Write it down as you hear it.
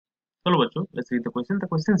चलो बच्चों, let's read the question. The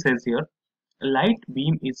question says here, a light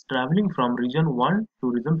beam is traveling from region 1 to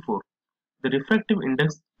region 4. The refractive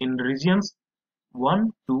index in regions 1,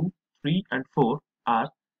 2, 3 and 4 are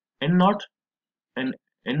n0 and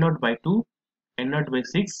n0 by 2, n0 by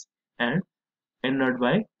 6 and n0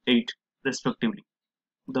 by 8 respectively.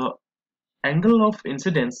 The angle of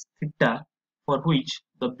incidence theta for which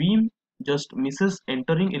the beam just misses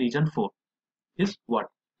entering region 4 is what?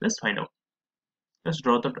 Let's find out. Let's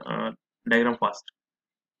draw the diagram first.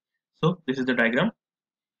 So this is the diagram.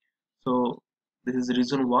 So this is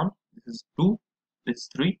region 1, this is 2, this is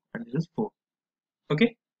 3 and this is 4.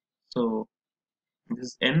 Okay. So this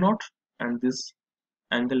is n naught and this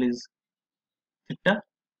angle is theta.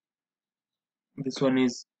 This one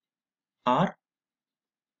is r.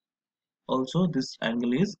 Also this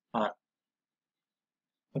angle is r.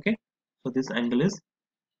 Okay. So this angle is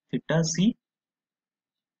theta c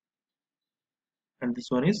and this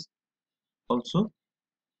one is also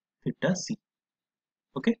theta c.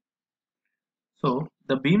 Okay. So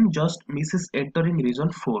the beam just misses entering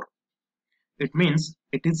region 4. It means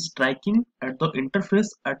it is striking at the interface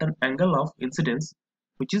at an angle of incidence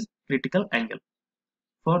which is critical angle.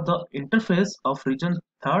 For the interface of region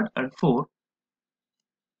 3rd and 4,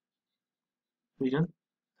 region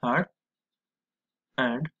 3rd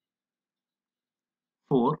and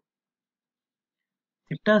 4,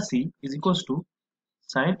 theta c is equals to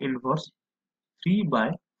sine inverse 3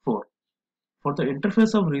 by 4. For the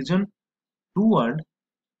interface of region 2 and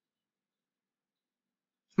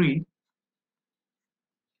 3,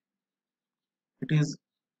 it is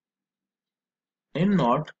n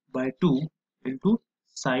naught by 2 into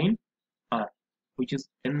sine r, which is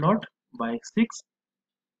n naught by 6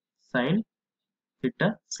 sine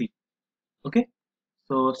theta c. Okay,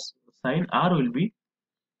 so sine r will be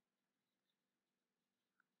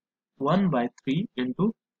 1 by 3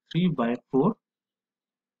 into 3 by 4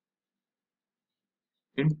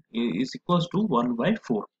 is equals to 1 by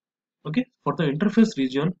 4. Okay, for the interface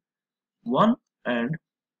region 1 and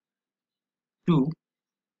 2,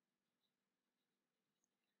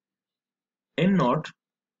 n naught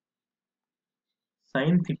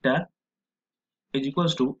sine theta is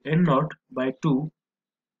equals to n naught by 2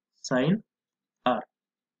 sine r.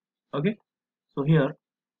 Okay, so here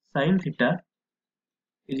sine theta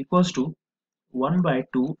is equals to 1 by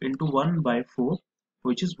 2 into 1 by 4,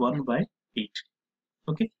 which is 1 by 8.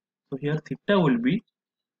 Okay, so here theta will be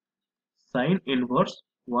sine inverse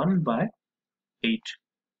 1 by 8.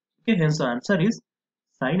 Okay, hence the answer is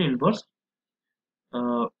sine inverse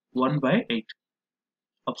 1 by 8.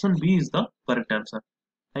 Option B is the correct answer.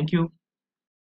 Thank you.